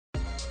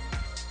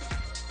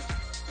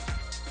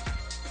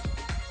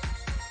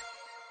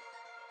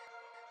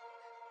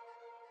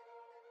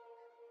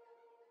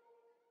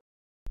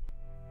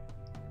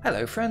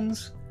Hello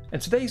friends,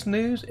 and today's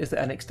news is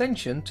that an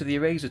extension to the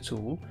eraser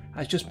tool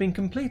has just been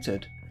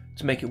completed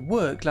to make it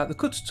work like the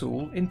cutter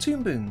tool in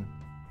Toon Boom.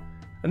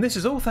 And this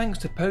is all thanks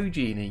to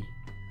Pojienie,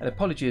 and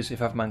apologies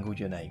if I've mangled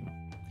your name.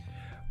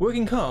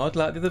 Working hard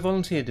like the other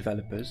volunteer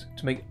developers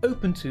to make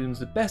OpenToonz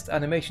the best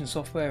animation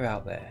software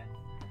out there.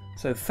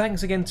 So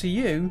thanks again to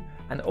you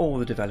and all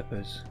the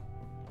developers.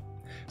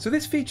 So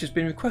this feature has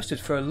been requested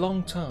for a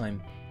long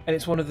time, and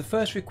it's one of the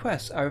first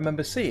requests I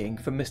remember seeing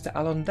from Mr.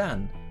 Alon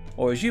Dan,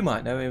 or as you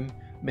might know him,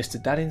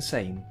 Mr. Dan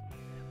Insane,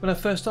 when I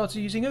first started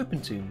using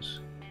OpenToonz.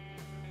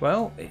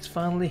 Well, it's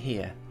finally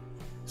here.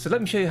 So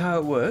let me show you how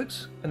it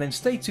works, and then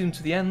stay tuned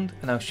to the end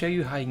and I'll show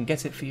you how you can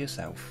get it for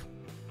yourself.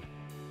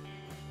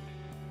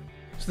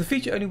 So the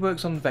feature only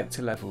works on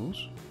vector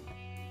levels,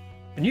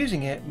 and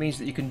using it means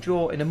that you can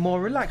draw in a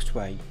more relaxed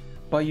way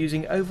by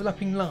using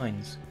overlapping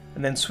lines,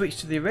 and then switch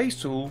to the erase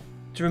tool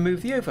to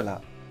remove the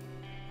overlap.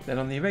 Then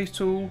on the erase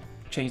tool,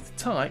 change the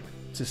type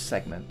to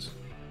segment.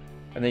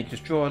 And then you can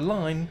just draw a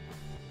line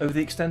over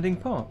the extending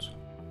part.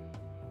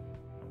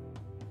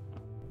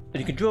 And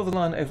you can draw the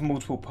line over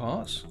multiple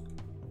parts,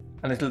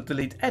 and it'll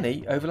delete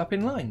any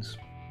overlapping lines.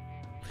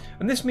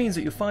 And this means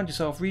that you'll find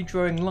yourself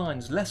redrawing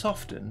lines less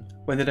often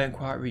when they don't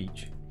quite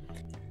reach.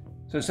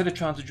 So instead of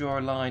trying to draw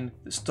a line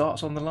that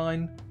starts on the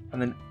line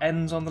and then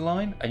ends on the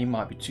line and you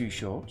might be too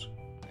short,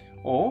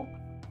 or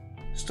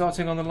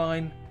starting on the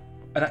line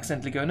and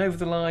accidentally going over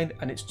the line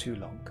and it's too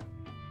long.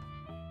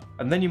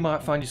 And then you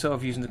might find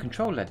yourself using the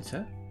control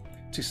editor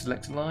to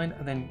select a line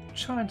and then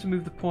trying to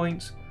move the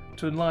points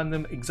to align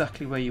them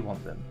exactly where you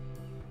want them,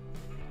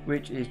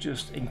 which is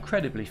just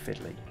incredibly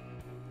fiddly.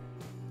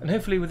 And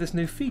hopefully with this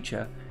new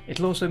feature,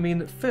 it'll also mean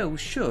that fills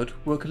should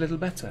work a little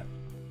better,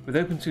 with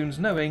OpenToonz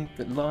knowing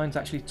that lines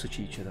actually touch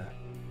each other.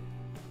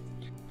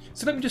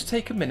 So let me just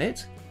take a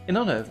minute, in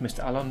honour of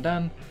Mr. Alon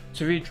Dan,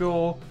 to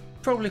redraw,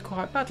 probably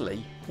quite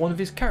badly, one of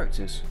his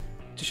characters,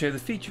 to show the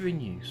feature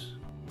in use.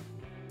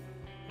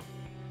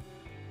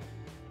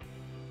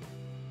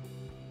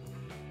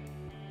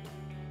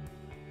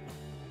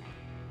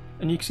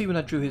 And you can see when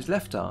I drew his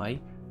left eye,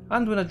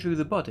 and when I drew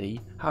the body,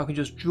 how I can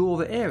just draw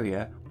the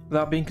area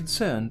without being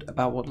concerned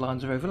about what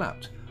lines are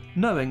overlapped,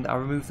 knowing that I'll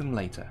remove them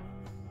later.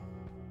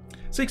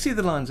 So you can see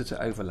the lines that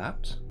are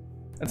overlapped,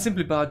 and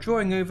simply by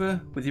drawing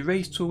over with the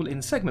erase tool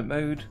in segment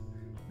mode,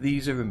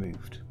 these are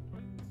removed.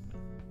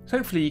 So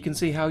hopefully you can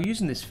see how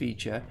using this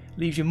feature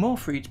leaves you more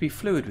free to be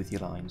fluid with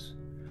your lines,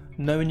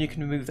 knowing you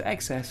can remove the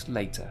excess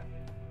later.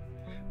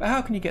 But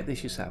how can you get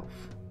this yourself?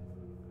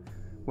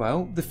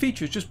 Well, the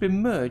feature has just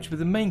been merged with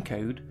the main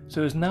code,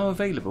 so is now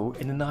available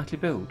in the nightly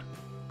build,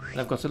 and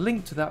I've got a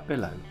link to that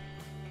below.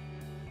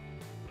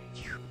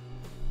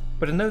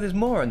 But I know there's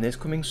more on this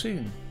coming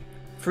soon.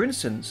 For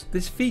instance,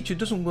 this feature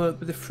doesn't work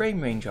with the frame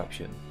range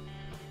option,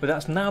 but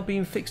that's now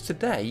being fixed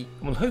today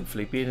and will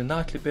hopefully be in a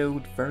nightly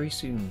build very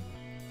soon.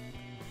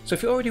 So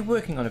if you're already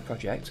working on a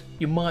project,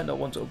 you might not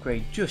want to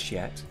upgrade just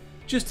yet,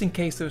 just in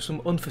case there are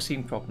some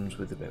unforeseen problems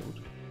with the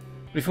build.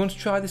 But if you want to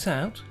try this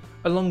out,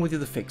 along with the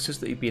other fixes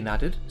that have been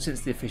added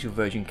since the official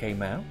version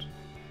came out,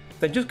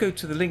 then just go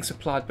to the link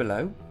supplied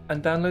below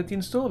and download the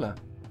installer.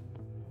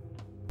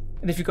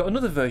 And if you've got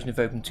another version of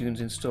OpenToonz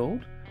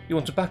installed, you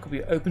want to back up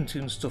your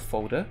OpenToonz stuff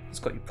folder that's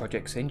got your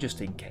projects in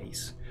just in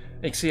case.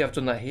 And you can see I've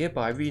done that here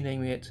by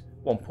renaming it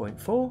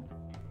 1.4.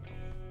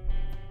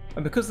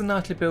 And because the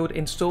nightly build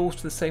installs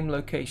to the same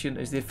location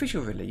as the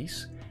official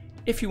release,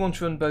 if you want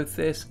to run both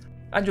this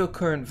and your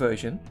current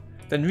version,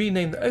 then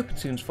rename the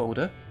OpenToonz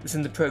folder that's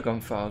in the program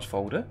files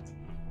folder,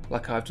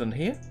 like I've done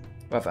here,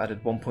 where I've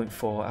added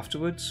 1.4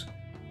 afterwards.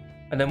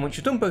 And then once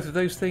you've done both of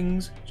those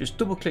things, just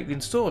double click the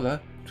installer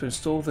to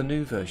install the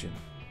new version.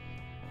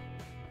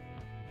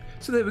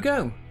 So there we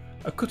go,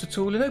 a cutter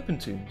tool in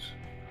OpenToonz.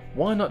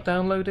 Why not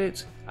download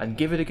it and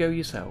give it a go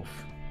yourself?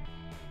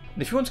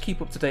 And if you want to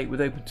keep up to date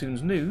with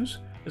OpenToonz news,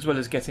 as well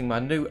as getting my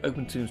new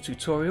OpenToonz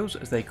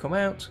tutorials as they come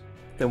out,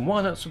 then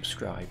why not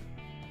subscribe?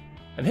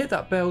 And hit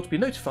that bell to be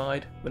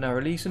notified when I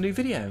release a new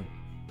video.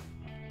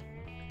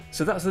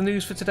 So that's the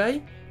news for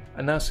today,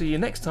 and I'll see you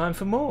next time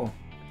for more.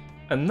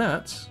 And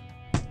that's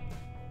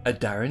a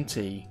Darren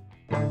Tea.